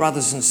care,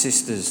 brothers and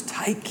sisters,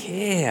 take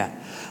care,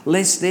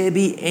 lest there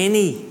be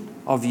any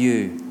of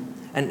you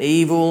an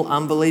evil,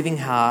 unbelieving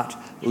heart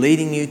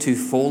leading you to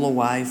fall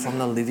away from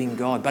the living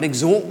God. But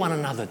exhort one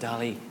another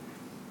daily.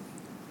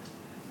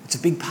 It's a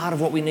big part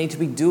of what we need to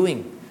be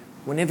doing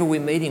whenever we're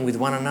meeting with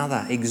one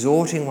another,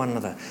 exhorting one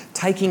another,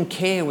 taking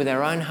care with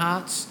our own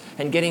hearts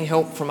and getting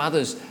help from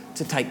others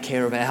to take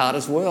care of our heart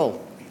as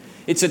well.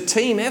 It's a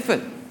team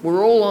effort.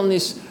 We're all on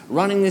this,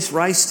 running this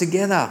race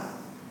together.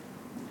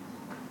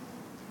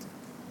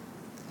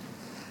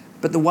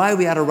 But the way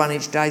we are to run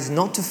each day is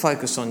not to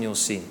focus on your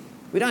sin.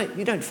 You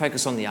don't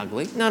focus on the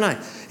ugly. No.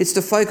 It's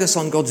to focus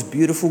on God's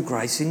beautiful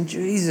grace in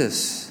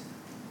Jesus.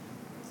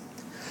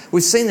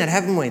 We've seen that,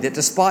 haven't we? That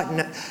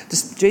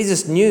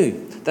Jesus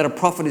knew that a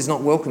prophet is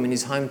not welcome in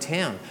his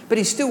hometown, but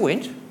he still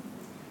went.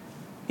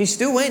 He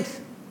still went.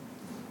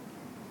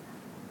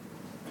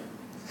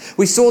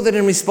 We saw that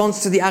in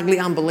response to the ugly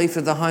unbelief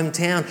of the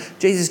hometown,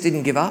 Jesus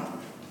didn't give up.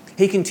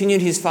 He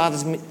continued his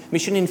Father's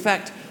mission. In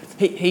fact,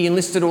 he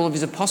enlisted all of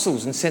his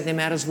apostles and sent them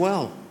out as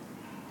well.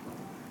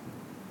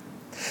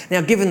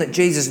 Now, given that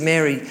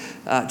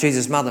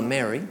Jesus' mother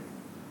Mary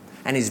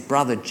and his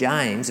brother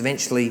James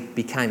eventually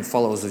became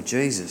followers of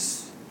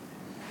Jesus,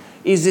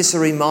 is this a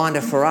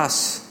reminder for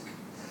us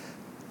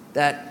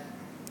that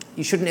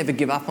you shouldn't ever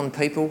give up on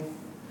people?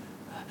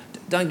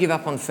 Don't give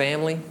up on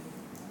family.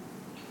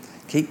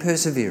 Keep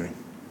persevering.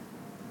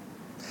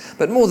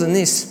 But more than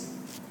this,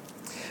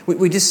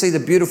 we just see the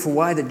beautiful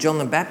way that John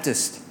the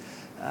Baptist,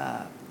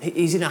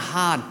 he's in a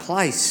hard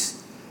place.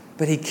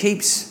 But he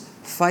keeps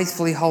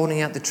faithfully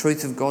holding out the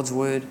truth of God's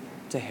word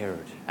to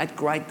Herod at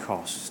great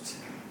cost.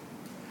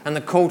 And the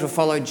call to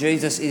follow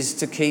Jesus is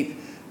to keep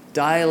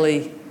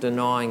daily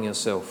denying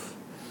yourself,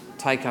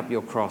 take up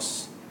your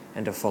cross,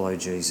 and to follow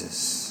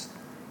Jesus.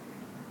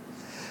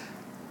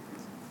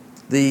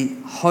 The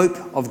hope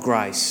of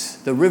grace,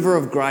 the river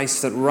of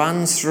grace that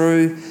runs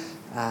through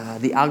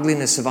the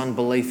ugliness of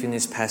unbelief in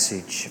this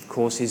passage, of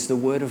course, is the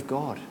Word of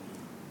God.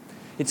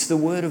 It's the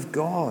Word of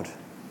God.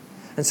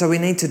 And so we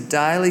need to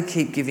daily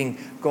keep giving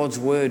God's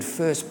Word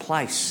first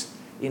place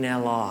in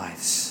our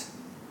lives.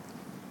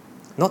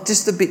 Not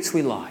just the bits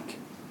we like,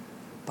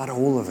 but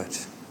all of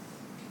it.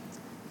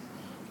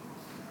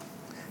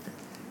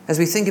 As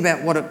we think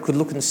about what it could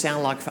look and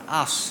sound like for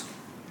us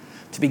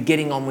to be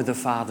getting on with the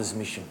Father's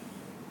mission,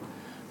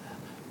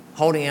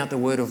 holding out the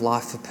word of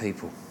life for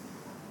people.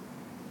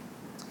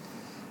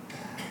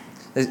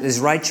 There's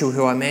Rachel,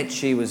 who I met.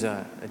 She was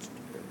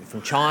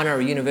from China,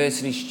 a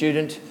university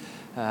student.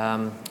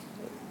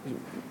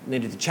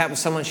 Needed to chat with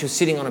someone. She was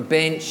sitting on a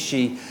bench.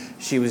 She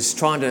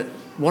was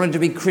wanted to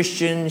be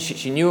Christian.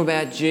 She knew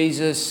about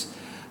Jesus.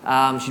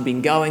 She'd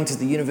been going to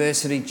the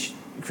university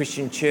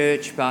Christian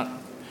church, but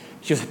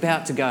she was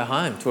about to go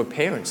home to her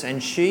parents,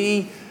 and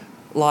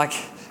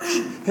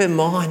her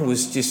mind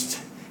was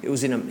just,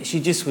 she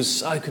just was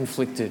so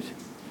conflicted.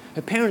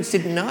 Her parents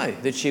didn't know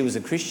that she was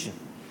a Christian.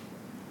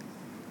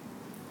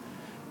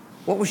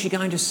 What was she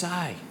going to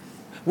say?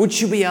 Would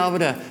she be able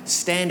to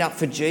stand up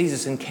for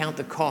Jesus and count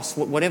the cost,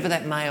 whatever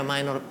that may or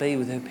may not be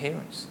with her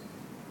parents?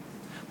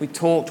 We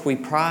talked, we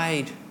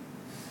prayed.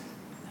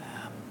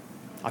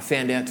 I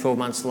found out 12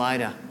 months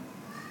later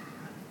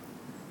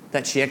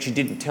that she actually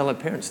didn't tell her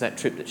parents that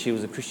trip that she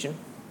was a Christian.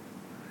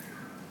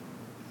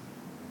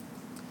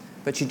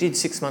 But she did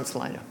 6 months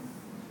later.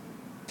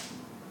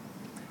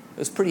 It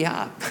was pretty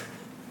hard.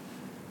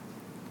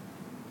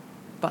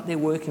 But they're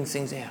working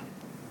things out.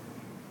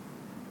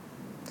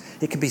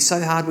 It can be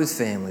so hard with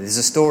family. There's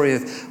a story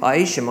of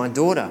Aisha, my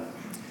daughter.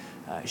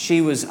 She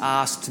was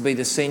asked to be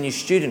the senior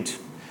student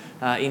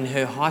in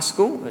her high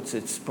school.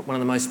 It's one of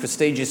the most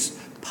prestigious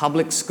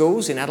public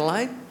schools in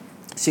Adelaide,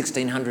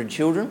 1,600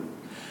 children,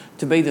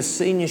 to be the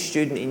senior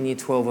student in year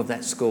 12 of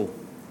that school.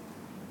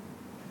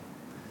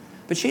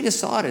 But she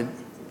decided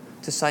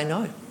to say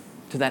no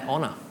to that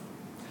honour.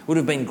 Would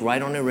have been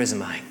great on her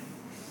resume.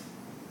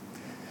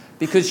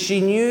 Because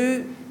she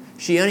knew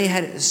she only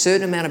had a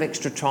certain amount of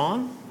extra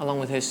time along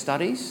with her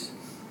studies,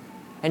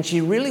 and she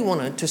really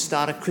wanted to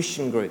start a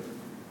Christian group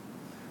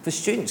for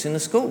students in the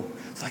school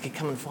so they could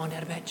come and find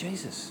out about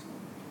Jesus.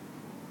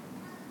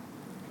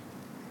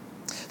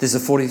 There's a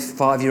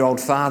 45-year-old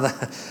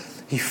father.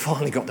 He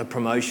finally got the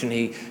promotion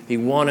he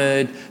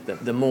wanted,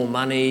 the more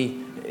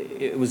money.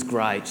 It was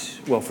great,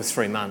 well, for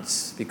 3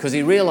 months, because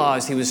he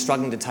realised he was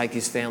struggling to take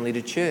his family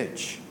to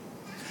church.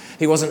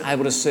 He wasn't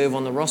able to serve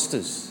on the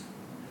rosters.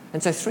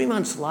 And so 3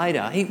 months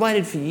later, he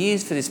waited for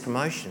years for this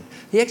promotion.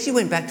 He actually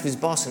went back to his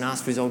boss and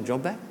asked for his old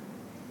job back.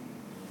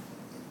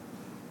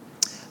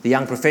 The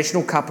young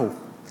professional couple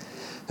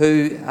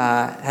who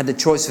had the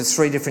choice of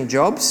 3 different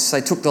jobs,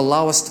 they took the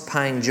lowest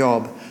paying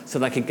job so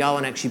they could go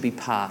and actually be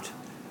part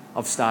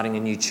of starting a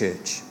new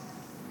church.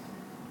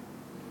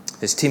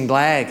 There's Tim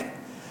Blagg.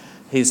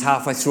 He's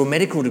halfway through a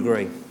medical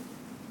degree.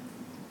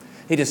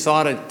 He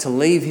decided to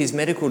leave his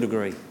medical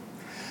degree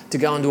to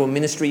go and do a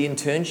ministry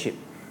internship.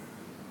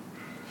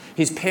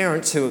 His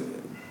parents, who are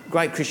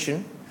great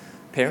Christian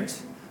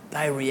parents,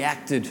 they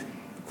reacted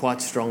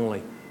quite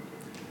strongly.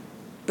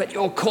 But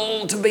you're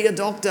called to be a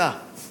doctor.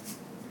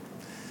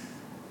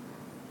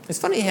 It's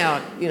funny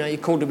how, you're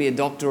called to be a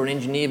doctor or an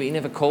engineer, but you're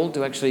never called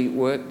to actually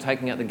work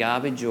taking out the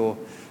garbage or...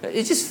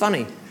 It's just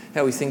funny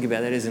how we think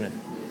about that, isn't it?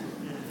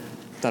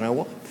 Don't know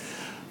what.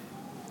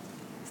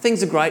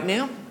 Things are great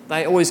now.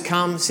 They always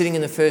come sitting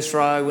in the first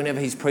row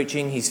whenever he's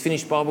preaching. He's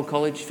finished Bible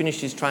college,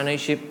 finished his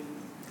traineeship.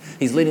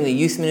 He's leading the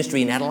youth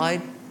ministry in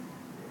Adelaide.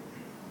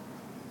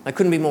 They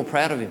couldn't be more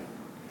proud of him.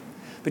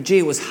 But gee,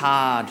 it was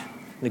hard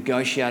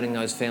negotiating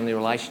those family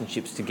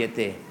relationships to get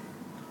there.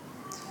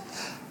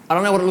 I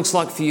don't know what it looks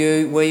like for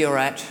you, where you're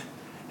at,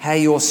 how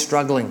you're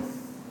struggling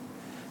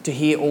to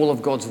hear all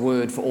of God's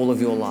word for all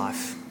of your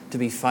life, to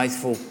be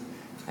faithful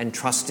and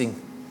trusting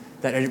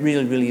that it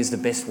really, really is the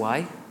best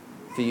way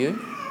for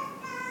you.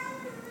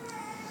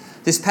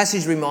 This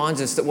passage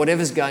reminds us that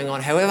whatever's going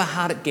on, however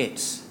hard it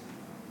gets,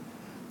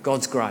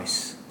 God's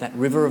grace, that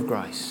river of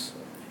grace,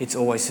 it's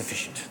always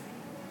sufficient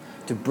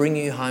to bring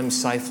you home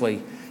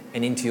safely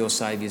and into your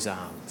Saviour's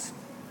arms.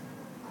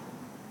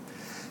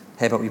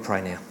 How about we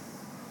pray now?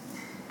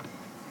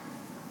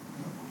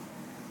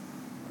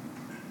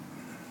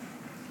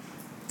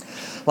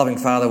 Loving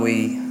Father,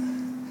 we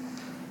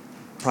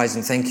praise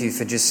and thank you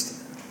for just,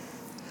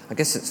 I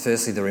guess it's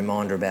firstly the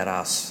reminder about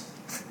us,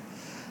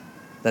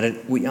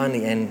 that we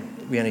only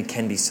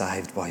can be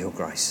saved by your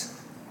grace.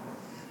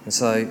 And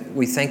so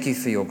we thank you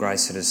for your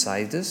grace that has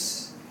saved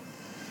us.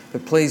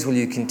 But please will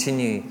you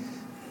continue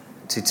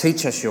to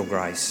teach us your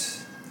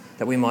grace,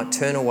 that we might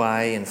turn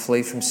away and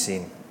flee from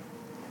sin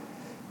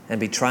and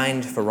be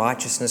trained for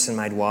righteousness and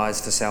made wise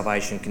for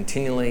salvation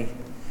continually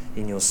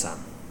in your Son.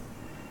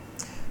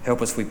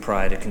 Help us, we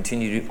pray, to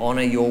continue to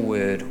honour your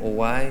word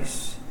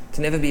always,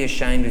 to never be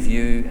ashamed of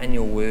you and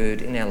your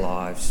word in our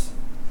lives.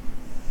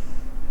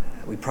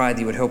 We pray that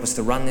you would help us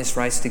to run this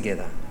race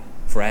together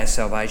for our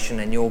salvation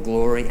and your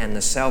glory and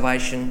the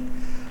salvation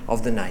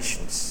of the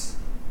nations.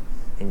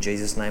 In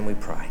Jesus' name we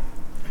pray.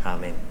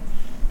 Amen.